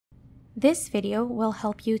This video will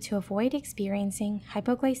help you to avoid experiencing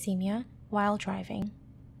hypoglycemia while driving.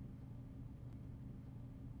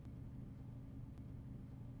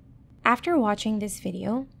 After watching this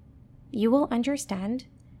video, you will understand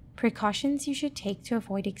precautions you should take to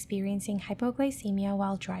avoid experiencing hypoglycemia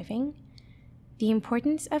while driving, the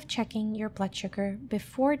importance of checking your blood sugar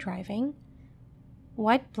before driving,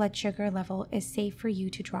 what blood sugar level is safe for you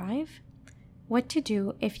to drive, what to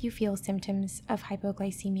do if you feel symptoms of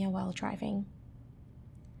hypoglycemia while driving.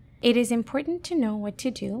 It is important to know what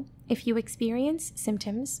to do if you experience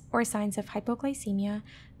symptoms or signs of hypoglycemia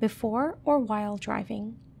before or while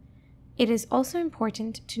driving. It is also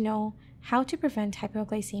important to know how to prevent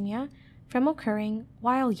hypoglycemia from occurring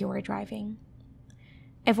while you are driving.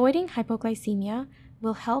 Avoiding hypoglycemia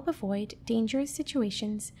will help avoid dangerous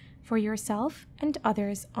situations for yourself and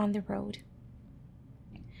others on the road.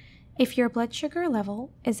 If your blood sugar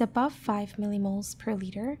level is above 5 millimoles per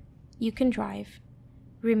liter, you can drive.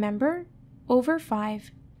 Remember, over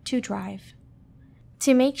 5 to drive.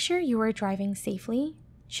 To make sure you are driving safely,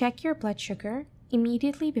 check your blood sugar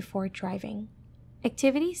immediately before driving.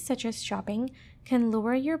 Activities such as shopping can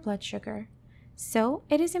lower your blood sugar, so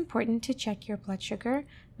it is important to check your blood sugar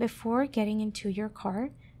before getting into your car,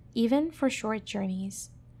 even for short journeys.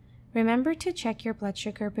 Remember to check your blood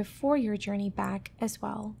sugar before your journey back as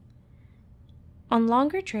well. On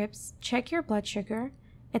longer trips, check your blood sugar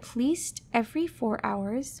at least every 4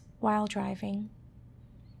 hours while driving.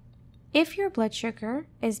 If your blood sugar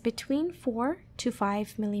is between 4 to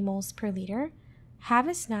 5 millimoles per liter, have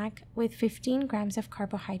a snack with 15 grams of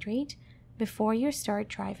carbohydrate before you start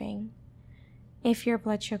driving. If your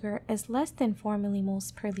blood sugar is less than 4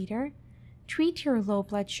 millimoles per liter, treat your low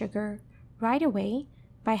blood sugar right away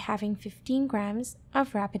by having 15 grams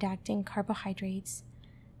of rapid-acting carbohydrates.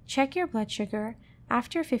 Check your blood sugar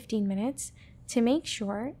after 15 minutes to make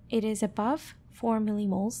sure it is above 4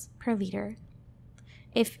 millimoles per liter.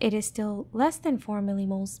 If it is still less than 4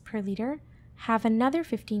 millimoles per liter, have another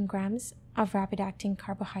 15 grams of rapid-acting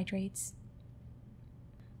carbohydrates.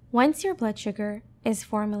 Once your blood sugar is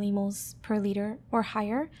 4 millimoles per liter or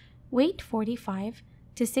higher, wait 45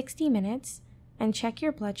 to 60 minutes and check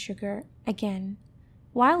your blood sugar again.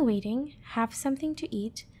 While waiting, have something to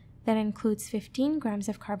eat that includes 15 grams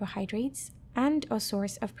of carbohydrates and a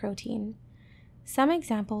source of protein. Some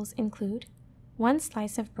examples include 1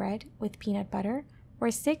 slice of bread with peanut butter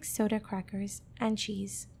or 6 soda crackers and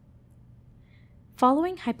cheese.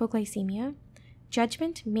 Following hypoglycemia,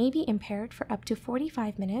 judgment may be impaired for up to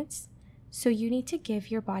 45 minutes, so you need to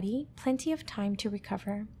give your body plenty of time to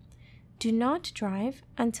recover. Do not drive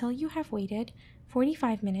until you have waited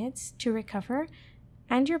 45 minutes to recover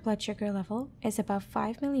and your blood sugar level is above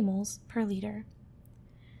 5 millimoles per liter.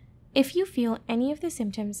 If you feel any of the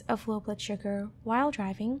symptoms of low blood sugar while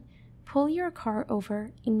driving, pull your car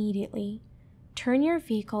over immediately. Turn your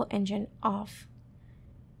vehicle engine off.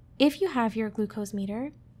 If you have your glucose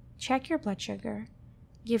meter, check your blood sugar.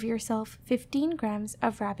 Give yourself 15 grams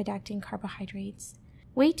of rapid-acting carbohydrates.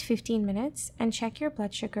 Wait 15 minutes and check your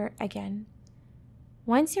blood sugar again.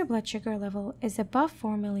 Once your blood sugar level is above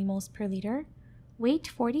 4 millimoles per liter, wait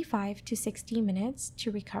 45 to 60 minutes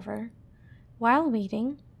to recover. While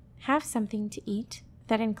waiting, have something to eat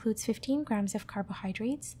that includes 15 grams of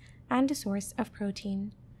carbohydrates and a source of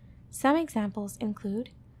protein. Some examples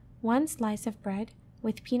include 1 slice of bread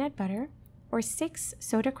with peanut butter or 6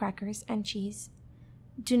 soda crackers and cheese.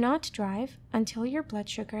 Do not drive until your blood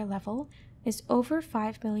sugar level is over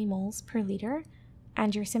 5 millimoles per liter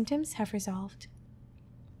and your symptoms have resolved.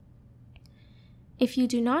 If you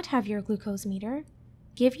do not have your glucose meter,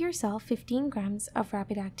 give yourself 15 grams of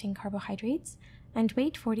rapid-acting carbohydrates and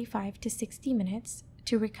wait 45 to 60 minutes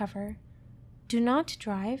to recover. Do not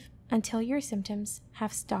drive until your symptoms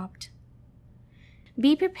have stopped.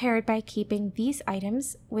 Be prepared by keeping these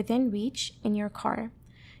items within reach in your car: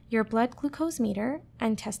 your blood glucose meter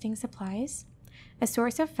and testing supplies, a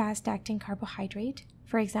source of fast-acting carbohydrate,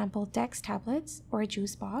 for example Dex tablets or a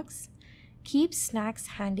juice box. Keep snacks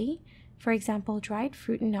handy, for example dried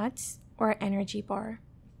fruit and nuts or energy bar.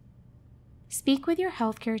 Speak with your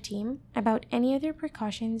healthcare team about any other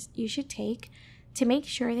precautions you should take to make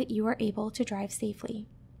sure that you are able to drive safely.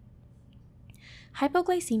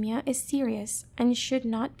 Hypoglycemia is serious and should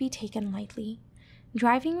not be taken lightly.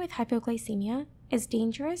 Driving with hypoglycemia is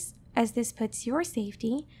dangerous as this puts your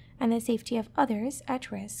safety and the safety of others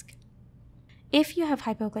at risk. If you have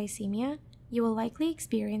hypoglycemia, you will likely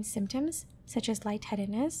experience symptoms such as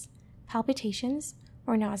lightheadedness, palpitations,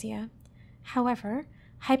 or nausea. However,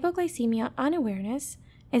 hypoglycemia unawareness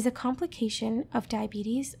is a complication of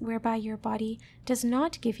diabetes whereby your body does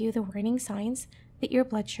not give you the warning signs that your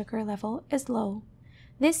blood sugar level is low.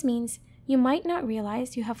 This means you might not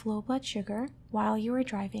realize you have low blood sugar while you are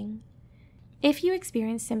driving. If you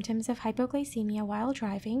experience symptoms of hypoglycemia while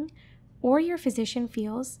driving, or your physician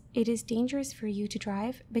feels it is dangerous for you to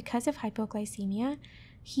drive because of hypoglycemia,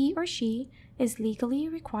 he or she is legally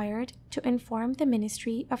required to inform the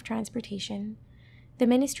Ministry of Transportation. The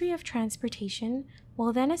Ministry of Transportation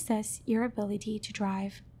will then assess your ability to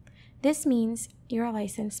drive. This means your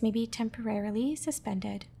license may be temporarily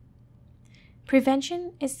suspended.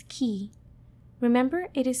 Prevention is key. Remember,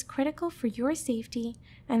 it is critical for your safety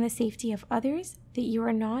and the safety of others that you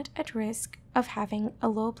are not at risk of having a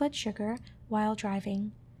low blood sugar while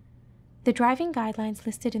driving. The driving guidelines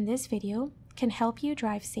listed in this video can help you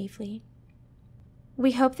drive safely.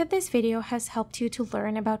 We hope that this video has helped you to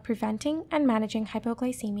learn about preventing and managing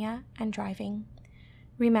hypoglycemia and driving.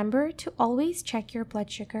 Remember to always check your blood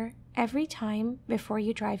sugar every time before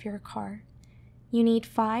you drive your car. You need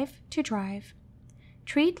 5 to drive.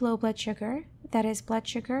 Treat low blood sugar, that is blood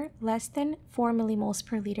sugar less than 4 millimoles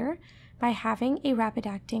per liter, by having a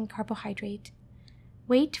rapid-acting carbohydrate.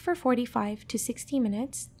 Wait for 45 to 60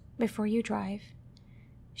 minutes before you drive.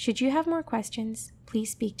 Should you have more questions,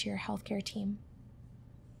 please speak to your healthcare team.